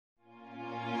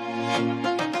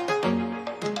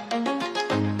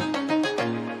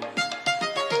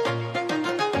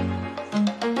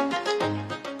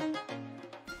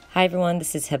Hi everyone,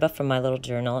 this is Heba from My Little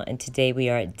Journal, and today we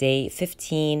are at day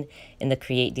 15 in the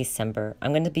Create December.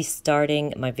 I'm going to be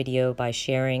starting my video by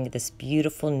sharing this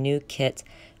beautiful new kit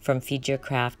from Feed Your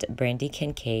Craft Brandy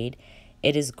Kincaid.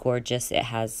 It is gorgeous. It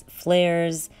has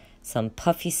flares, some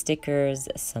puffy stickers,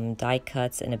 some die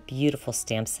cuts, and a beautiful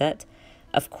stamp set.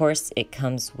 Of course, it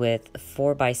comes with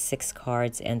 4x6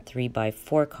 cards and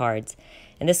 3x4 cards.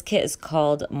 And this kit is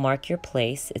called Mark Your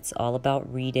Place. It's all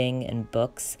about reading and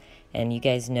books. And you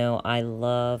guys know I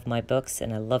love my books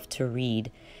and I love to read.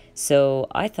 So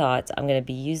I thought I'm going to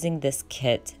be using this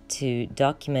kit to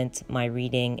document my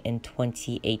reading in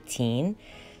 2018.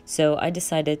 So I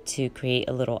decided to create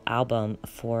a little album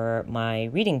for my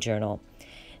reading journal.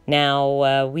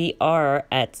 Now, we are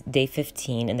at day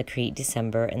 15 in the Create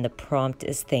December, and the prompt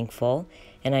is thankful,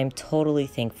 and I'm totally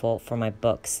thankful for my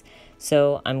books.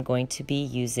 So I'm going to be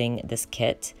using this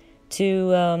kit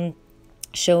to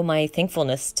show my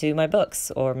thankfulness to my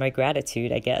books, or my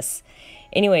gratitude, I guess.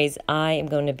 Anyways, I am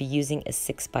going to be using a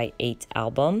 6x8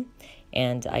 album,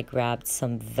 and I grabbed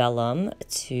some vellum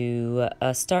to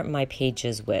start my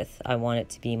pages with. I want it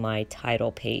to be my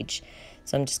title page.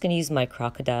 So I'm just going to use my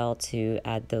crocodile to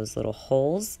add those little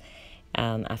holes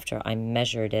after I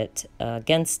measured it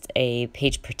against a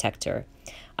page protector.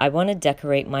 I want to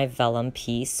decorate my vellum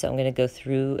piece, so I'm going to go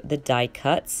through the die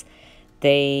cuts.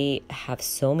 They have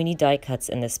so many die cuts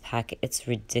in this pack, it's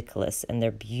ridiculous, and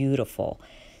they're beautiful.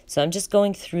 So I'm just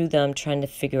going through them, trying to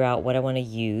figure out what I want to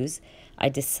use. I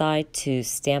decide to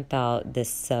stamp out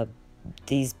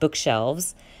these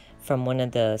bookshelves from one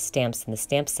of the stamps in the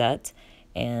stamp set,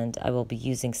 and I will be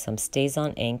using some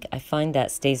StazOn ink. I find that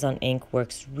StazOn ink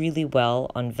works really well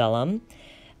on vellum,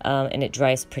 and it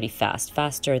dries pretty fast,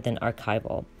 faster than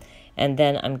archival. And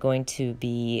then I'm going to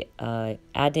be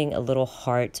adding a little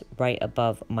heart right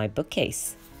above my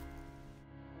bookcase.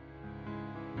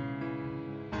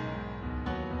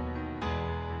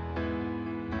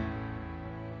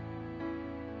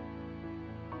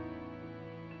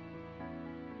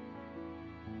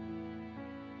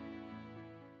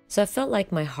 So I felt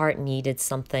like my heart needed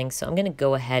something, so I'm going to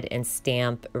go ahead and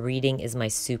stamp "Reading is my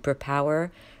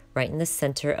superpower" right in the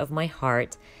center of my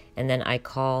heart, and then I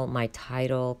call my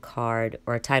title card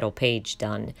or title page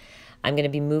done. I'm going to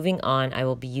be moving on. I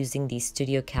will be using these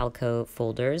Studio Calico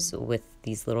folders with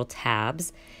these little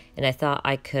tabs, and I thought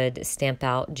I could stamp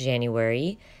out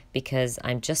January because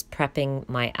I'm just prepping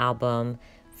my album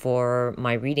for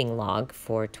my reading log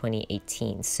for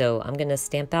 2018. So I'm going to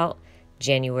stamp out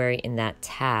January in that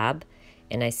tab,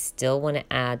 and I still want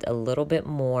to add a little bit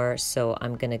more, so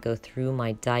I'm going to go through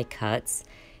my die cuts,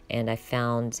 and I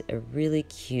found a really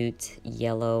cute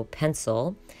yellow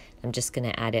pencil. I'm just going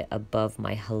to add it above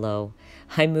my hello.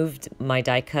 I moved my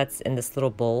die cuts in this little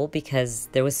bowl because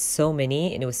there was so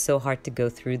many and it was so hard to go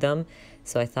through them,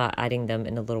 so I thought adding them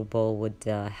in a little bowl would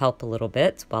help a little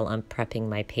bit while I'm prepping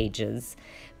my pages.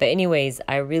 But anyways,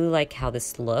 I really like how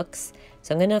this looks,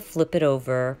 so I'm going to flip it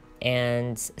over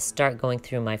and start going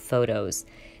through my photos.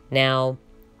 Now,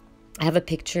 I have a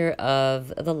picture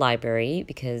of the library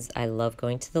because I love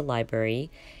going to the library,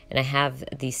 and I have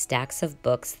these stacks of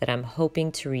books that I'm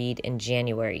hoping to read in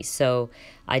January. So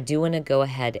I do want to go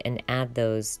ahead and add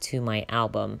those to my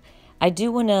album. I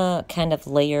do want to kind of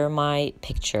layer my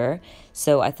picture,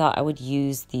 so I thought I would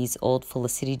use these old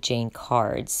Felicity Jane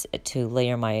cards to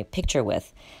layer my picture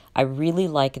with. I really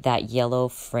like that yellow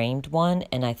framed one,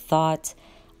 and I thought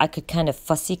I could kind of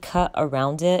fussy cut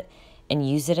around it and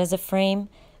use it as a frame,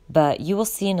 but you will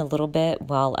see in a little bit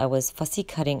while I was fussy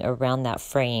cutting around that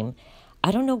frame,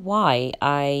 I don't know why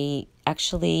I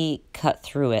actually cut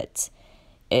through it.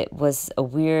 It was a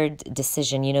weird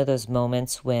decision. You know those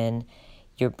moments when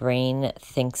your brain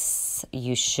thinks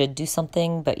you should do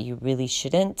something, but you really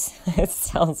shouldn't? It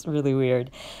sounds really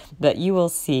weird, but you will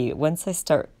see. Once I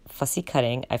start fussy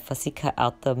cutting, I fussy cut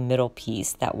out the middle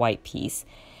piece, that white piece.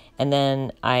 And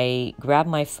then I grab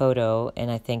my photo and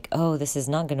I think, oh, this is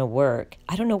not going to work.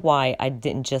 I don't know why I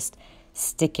didn't just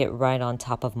stick it right on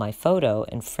top of my photo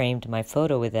and framed my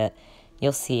photo with it.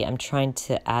 You'll see I'm trying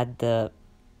to add the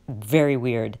very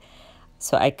weird.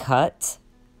 So I cut,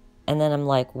 and then I'm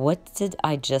like, what did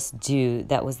I just do?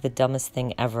 That was the dumbest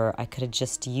thing ever. I could have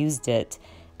just used it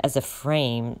as a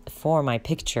frame for my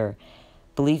picture.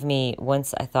 Believe me,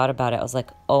 once I thought about it, I was like,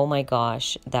 oh my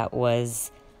gosh, that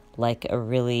was like a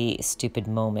really stupid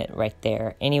moment right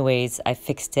there. Anyways, I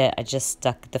fixed it. I just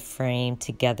stuck the frame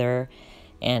together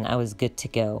and I was good to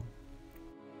go.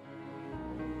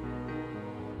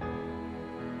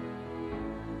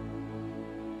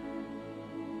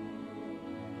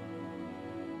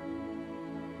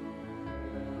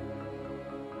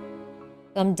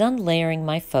 I'm done layering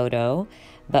my photo,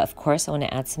 but of course I want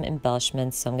to add some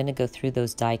embellishments, so I'm going to go through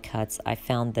those die cuts. I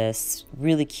found this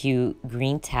really cute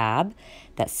green tab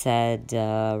that said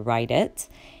write it,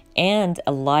 and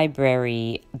a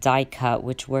library die cut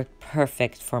which worked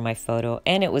perfect for my photo,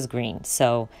 and it was green,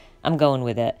 so I'm going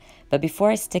with it. But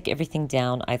before I stick everything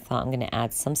down, I thought I'm going to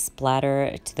add some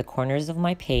splatter to the corners of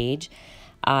my page.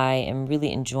 I am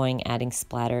really enjoying adding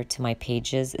splatter to my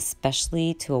pages,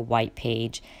 especially to a white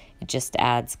page. It just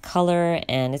adds color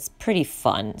and it's pretty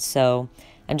fun. So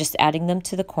I'm just adding them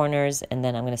to the corners, and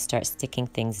then I'm going to start sticking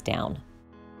things down.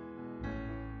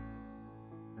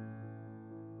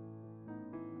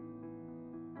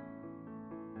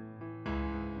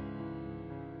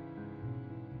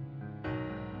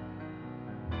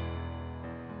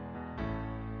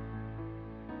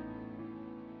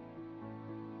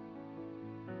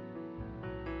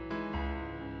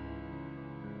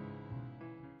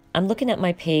 I'm looking at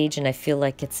my page and I feel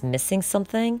like it's missing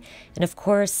something. And of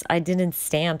course, I didn't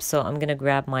stamp, so I'm going to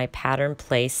grab my Pattern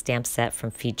Play stamp set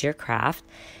from Feed Your Craft.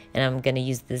 And I'm going to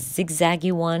use the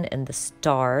zigzaggy one and the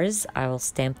stars. I will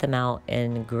stamp them out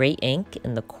in gray ink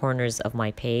in the corners of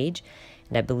my page.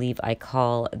 And I believe I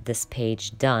call this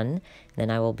page done.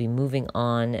 Then I will be moving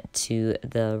on to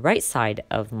the right side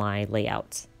of my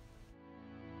layout.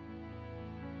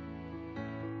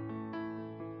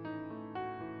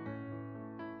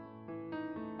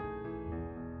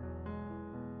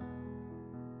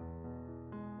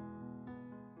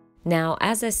 Now,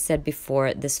 as I said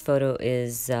before, this photo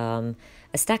is a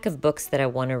stack of books that I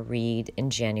want to read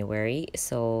in January.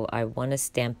 So I want to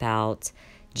stamp out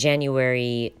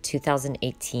January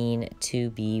 2018 to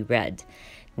be read.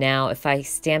 Now, if I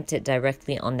stamped it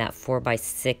directly on that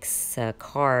 4x6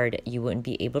 card, you wouldn't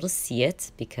be able to see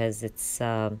it because it's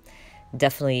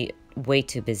definitely way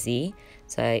too busy.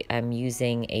 So I'm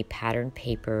using a pattern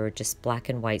paper, just black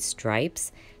and white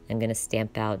stripes. I'm going to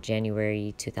stamp out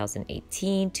January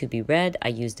 2018 to be read. I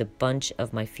used a bunch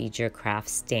of my Feed Your Craft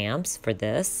stamps for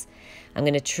this. I'm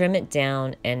going to trim it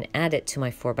down and add it to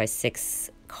my 4x6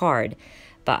 card.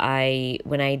 But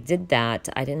when I did that,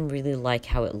 I didn't really like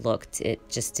how it looked. It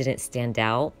just didn't stand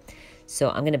out. So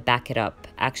I'm going to back it up.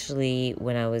 Actually,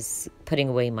 when I was putting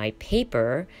away my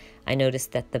paper, I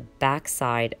noticed that the back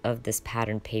side of this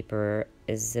pattern paper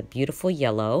is a beautiful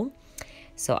yellow.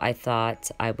 So I thought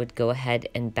I would go ahead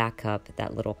and back up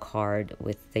that little card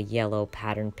with the yellow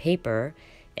pattern paper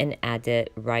and add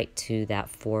it right to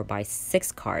that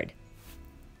 4x6 card.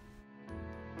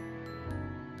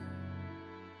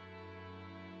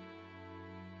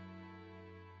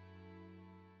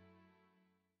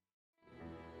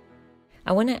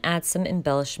 I want to add some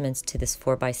embellishments to this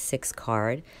 4x6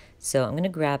 card. So I'm going to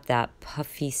grab that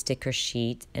puffy sticker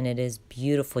sheet, and it is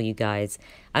beautiful, you guys.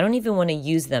 I don't even want to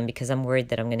use them because I'm worried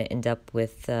that I'm going to end up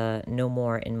with no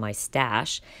more in my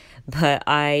stash. But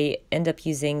I end up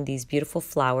using these beautiful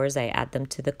flowers. I add them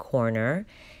to the corner,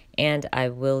 and I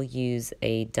will use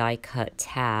a die cut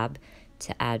tab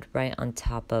to add right on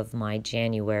top of my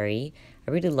January.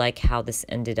 I really like how this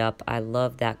ended up. I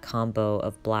love that combo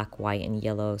of black, white, and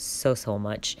yellow so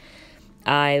much.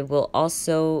 I will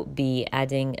also be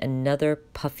adding another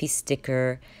puffy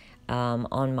sticker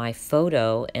on my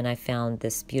photo, and I found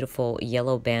this beautiful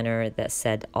yellow banner that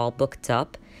said all booked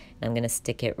up, and I'm going to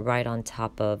stick it right on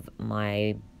top of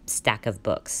my stack of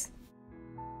books.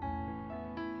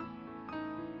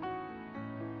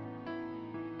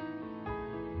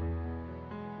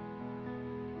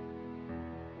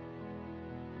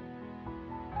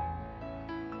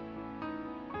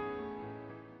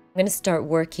 I'm going to start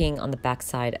working on the back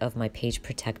side of my page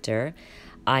protector.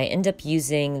 I end up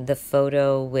using the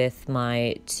photo with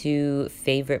my two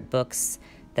favorite books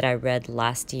that I read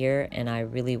last year, and I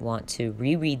really want to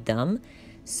reread them.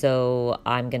 So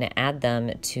I'm going to add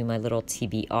them to my little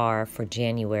TBR for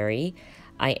January.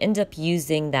 I end up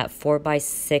using that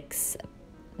 4x6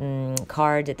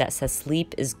 card that says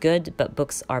sleep is good, but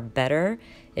books are better.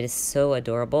 It is so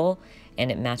adorable, and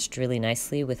it matched really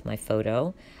nicely with my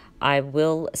photo. I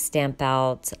will stamp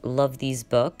out love these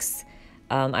books.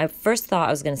 I first thought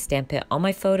I was going to stamp it on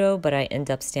my photo, but I end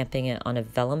up stamping it on a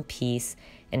vellum piece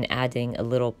and adding a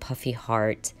little puffy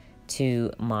heart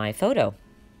to my photo.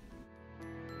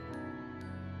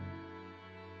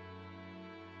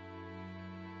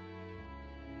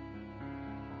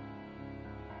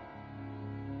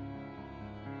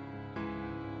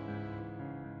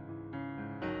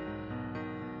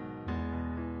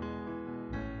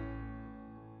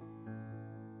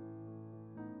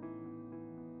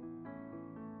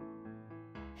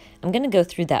 I'm going to go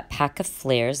through that pack of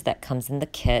flares that comes in the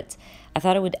kit. I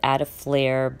thought I would add a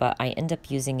flare, but I end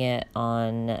up using it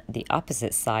on the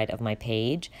opposite side of my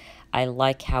page. I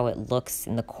like how it looks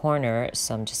in the corner,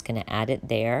 so I'm just going to add it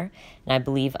there. And I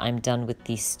believe I'm done with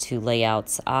these two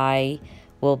layouts. I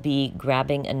will be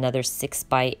grabbing another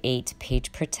 6x8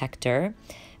 page protector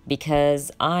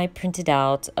because I printed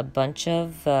out a bunch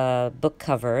of book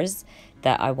covers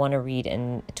that I want to read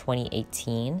in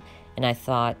 2018, and I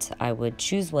thought I would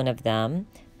choose one of them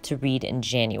to read in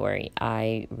January.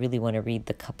 I really want to read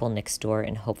The Couple Next Door,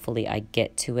 and hopefully I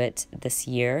get to it this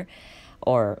year,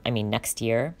 or I mean next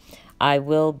year. I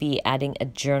will be adding a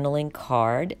journaling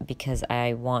card because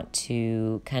I want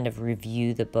to kind of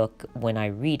review the book when I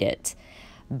read it.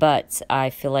 But I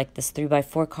feel like this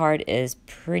 3x4 card is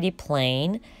pretty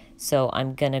plain, so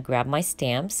I'm gonna grab my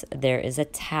stamps. There is a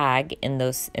tag in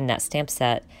that stamp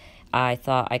set. I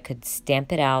thought I could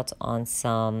stamp it out on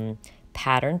some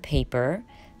pattern paper,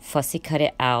 fussy cut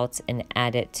it out, and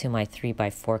add it to my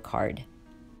 3x4 card.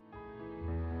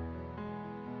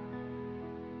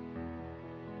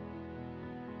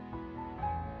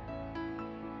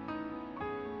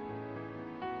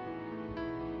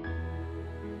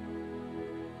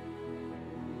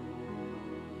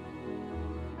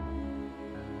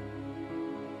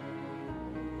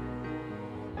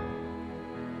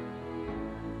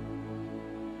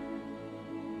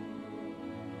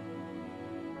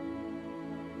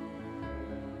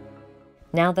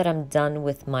 Now that I'm done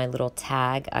with my little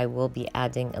tag, I will be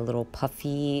adding a little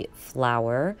puffy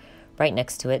flower right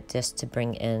next to it just to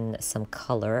bring in some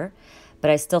color. But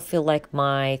I still feel like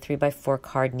my 3x4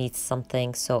 card needs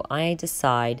something, so I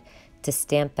decide to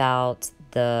stamp out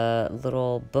the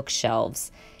little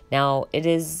bookshelves. Now, it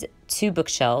is 2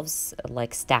 bookshelves,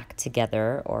 like stacked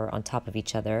together or on top of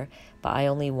each other, but I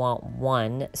only want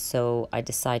 1, so I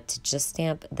decide to just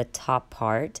stamp the top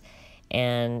part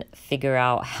and figure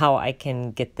out how I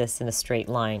can get this in a straight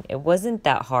line. It wasn't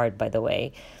that hard, by the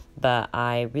way, but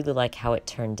I really like how it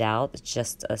turned out. It's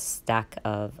just a stack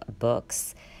of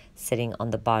books sitting on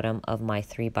the bottom of my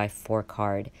 3x4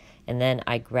 card. And then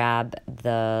I grab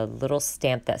the little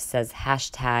stamp that says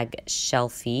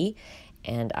 #shelfie,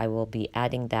 and I will be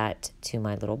adding that to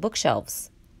my little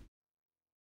bookshelves.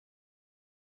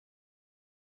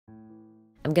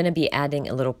 I'm going to be adding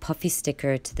a little puffy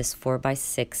sticker to this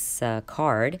 4x6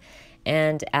 card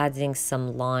and adding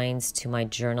some lines to my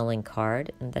journaling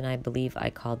card. And then I believe I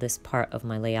call this part of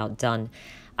my layout done.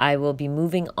 I will be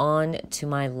moving on to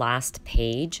my last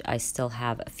page. I still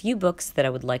have a few books that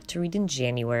I would like to read in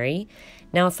January.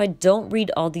 Now, if I don't read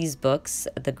all these books,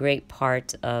 the great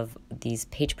part of these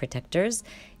page protectors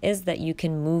is that you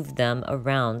can move them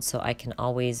around, so I can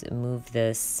always move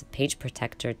this page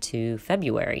protector to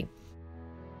February.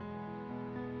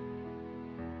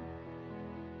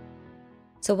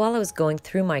 So while I was going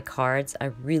through my cards, I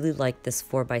really like this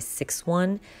 4x6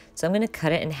 one. So I'm going to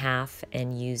cut it in half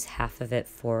and use half of it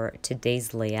for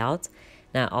today's layout.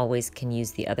 And I always can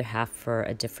use the other half for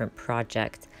a different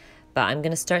project. But I'm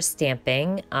going to start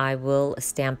stamping. I will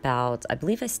stamp out, I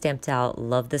believe I stamped out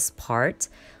 "Love This Part"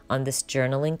 on this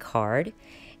journaling card.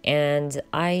 And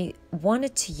I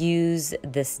wanted to use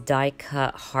this die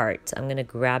cut heart. I'm going to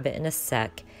grab it in a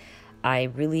sec. I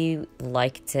really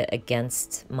liked it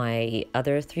against my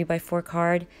other 3x4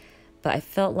 card, but I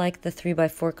felt like the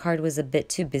 3x4 card was a bit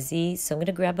too busy, so I'm going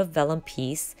to grab a vellum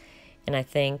piece, and I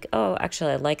think, oh,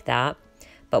 actually I like that.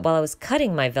 But while I was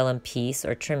cutting my vellum piece,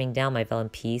 or trimming down my vellum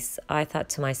piece, I thought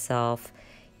to myself,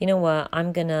 you know what,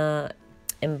 I'm going to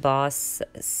emboss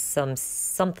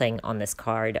something on this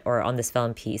card, or on this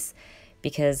vellum piece,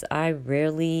 because I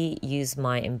rarely use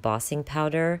my embossing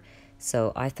powder.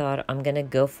 So I thought I'm going to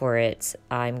go for it.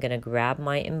 I'm going to grab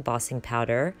my embossing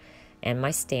powder and my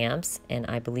stamps, and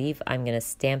I believe I'm going to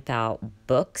stamp out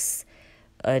books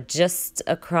just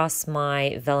across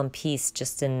my vellum piece,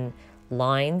 just in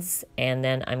lines, and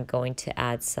then I'm going to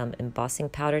add some embossing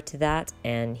powder to that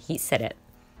and heat set it.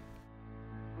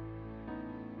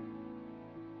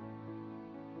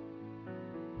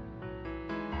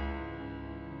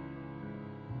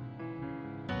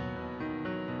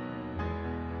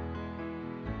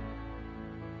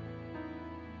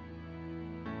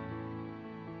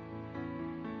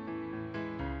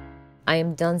 I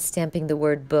am done stamping the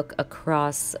word book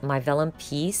across my vellum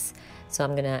piece, so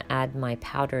I'm going to add my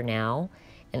powder now.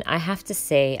 And I have to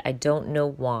say, I don't know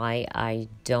why I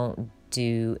don't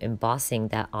do embossing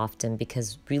that often,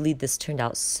 because really this turned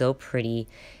out so pretty.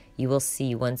 You will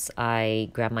see once I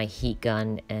grab my heat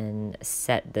gun and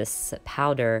set this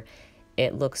powder,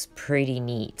 it looks pretty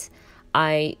neat.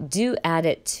 I do add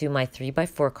it to my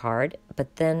 3x4 card,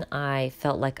 but then I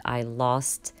felt like I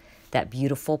lost that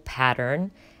beautiful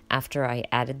pattern after I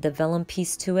added the vellum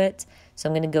piece to it. So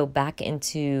I'm going to go back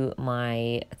into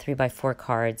my 3x4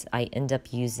 cards. I end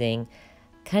up using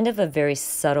kind of a very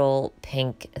subtle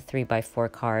pink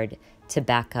 3x4 card to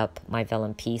back up my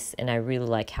vellum piece, and I really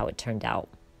like how it turned out.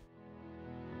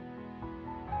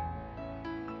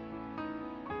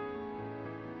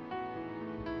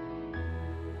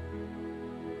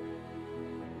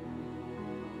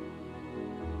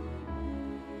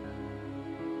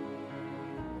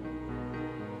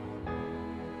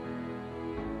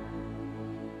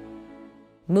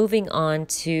 Moving on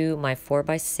to my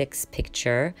 4x6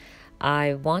 picture,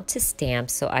 I want to stamp,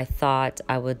 so I thought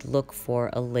I would look for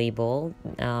a label,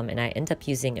 and I end up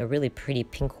using a really pretty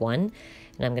pink one.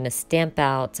 And I'm going to stamp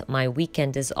out "My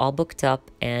weekend is all booked up"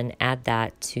 and add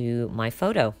that to my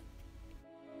photo.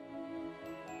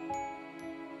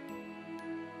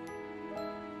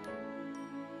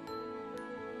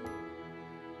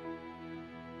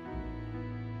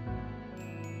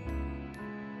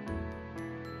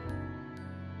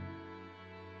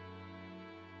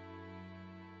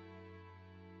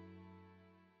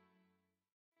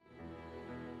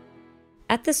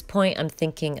 At this point, I'm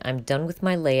thinking I'm done with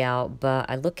my layout, but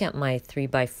I look at my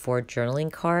 3x4 journaling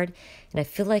card and I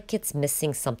feel like it's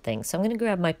missing something. So I'm going to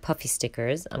grab my puffy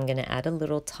stickers. I'm going to add a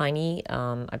little tiny,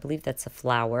 I believe that's a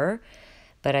flower,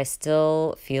 but I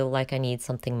still feel like I need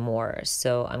something more.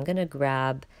 So I'm going to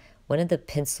grab one of the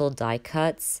pencil die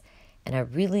cuts, and I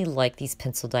really like these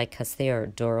pencil die cuts. They are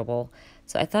adorable.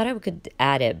 So I thought I could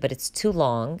add it, but it's too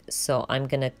long. So I'm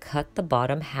going to cut the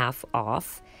bottom half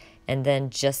off and then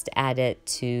just add it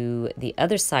to the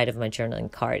other side of my journaling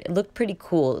card. It looked pretty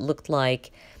cool. It looked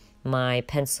like my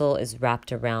pencil is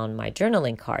wrapped around my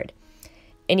journaling card.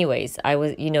 Anyways,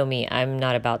 you know me, I'm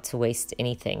not about to waste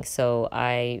anything. So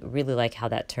I really like how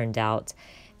that turned out.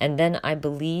 And then I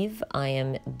believe I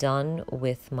am done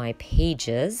with my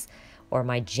pages, or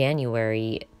my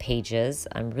January pages.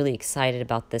 I'm really excited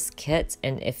about this kit.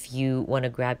 And if you want to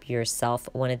grab yourself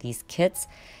one of these kits,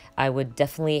 I would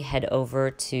definitely head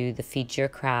over to the Feed Your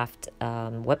Craft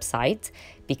website,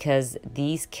 because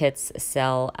these kits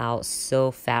sell out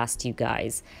so fast, you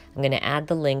guys. I'm going to add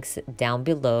the links down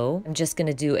below. I'm just going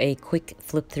to do a quick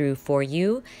flip through for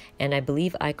you, and I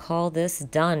believe I call this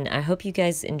done. I hope you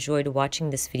guys enjoyed watching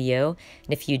this video,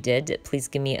 and if you did, please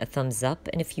give me a thumbs up,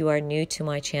 and if you are new to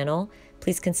my channel,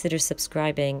 please consider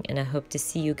subscribing, and I hope to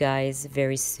see you guys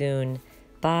very soon.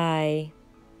 Bye!